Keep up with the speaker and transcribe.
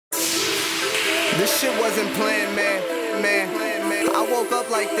This shit wasn't planned, man. I woke up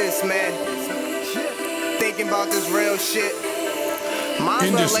like this, man. Thinking about this real shit.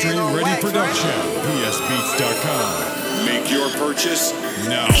 Industry Ready Production. PSBeats.com. Make your purchase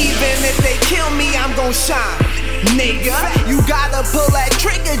now. Even if they kill me, I'm gon' shine. Nigga, you gotta pull that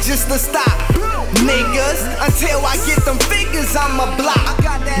trigger just to stop. Niggas, until I get them figures, I'ma block.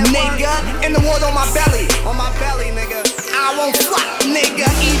 Nigga, in the wood on my belly, nigga. I won't flop, nigga.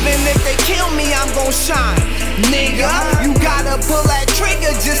 Even if they kill me, I'm gon' shine. Nigga, you gotta pull that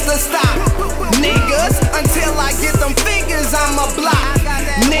trigger just to stop. Niggas, until I get them figures, I'ma block.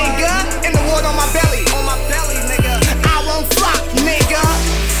 Nigga, in the wood on my belly, nigga. I won't flop, nigga.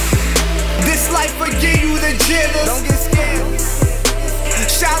 This life will give you the jitters. Don't get scared.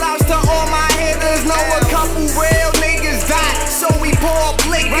 Shout outs to all my hitters. Know a couple real niggas died, so we pour up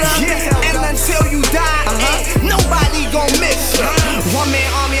liquor. And until you die, ain't nobody gon' miss ya. One man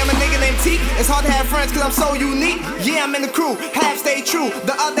army, I'm a nigga named TIK. It's hard to have friends cause I'm so unique. Yeah, I'm in the crew, half stay true.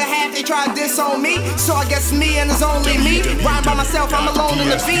 The other half, they try to diss on me. So I guess me and it's only me. Rhyme by myself, I'm alone in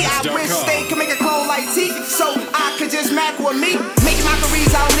the V. I wish they could make a clone like TIK, so I could just mac with me. Making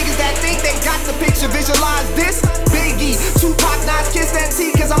mockeries out of niggas that think they got the picture. Visualize this. Biggie, Tupac, Nas, Kiss that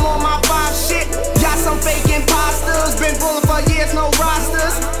T, cause I'm on my 5 shit. Y'all some fake imposters. Been bulling for years, no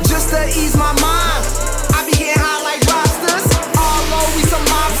rosters. Just to ease my mind, I be getting high like rosters. All low, we some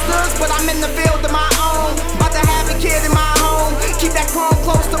mobsters, but I'm in the field of my own. About to have a kid in my home. Keep that chrome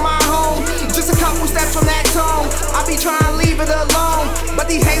close to my home. Just a couple steps from that tone. I be trying to leave it alone,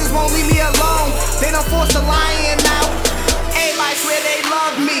 but these haters won't leave me alone. They done forced the lion out. Everybody swear they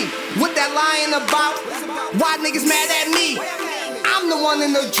love me. What that lying about? Why niggas mad at me? I'm the one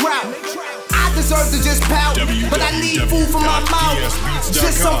in the drought. I deserve to just pout, but I need food for my mouth.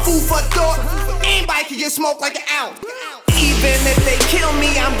 Just some food for thought. Anybody can get smoked like an ounce. Even if they kill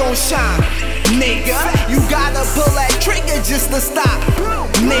me, I'm gon' shine. Nigga, you gotta pull that trigger just to stop.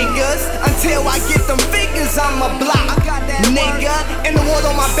 Niggas, until I get them figures, I'ma block. Nigga, in the wood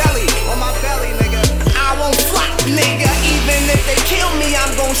on my belly, nigga. I won't flop, nigga. Even if they kill me,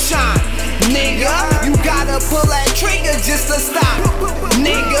 I'm gon' shine. Nigga, you gotta pull that trigger just to stop.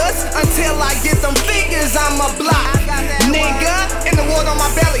 Niggas, until I get them figures, I'ma block. Nigga, in the wood on my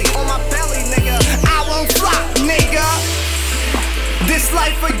belly, nigga. I won't flop, nigga. This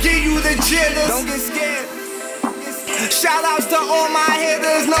life will give you the jitters. Don't get scared. Shout outs to all my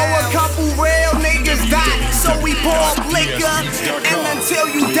hitters. Know a couple real niggas died, so we pour up liquor. And until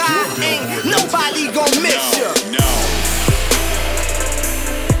you die, ain't nobody gon' miss ya.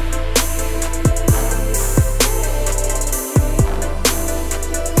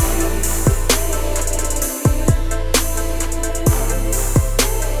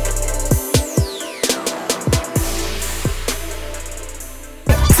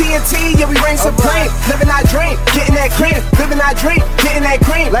 TNT, yeah, we reign supreme. Living our dream, getting that cream. Living our dream, getting that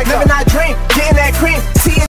cream. Living our dream, getting that cream.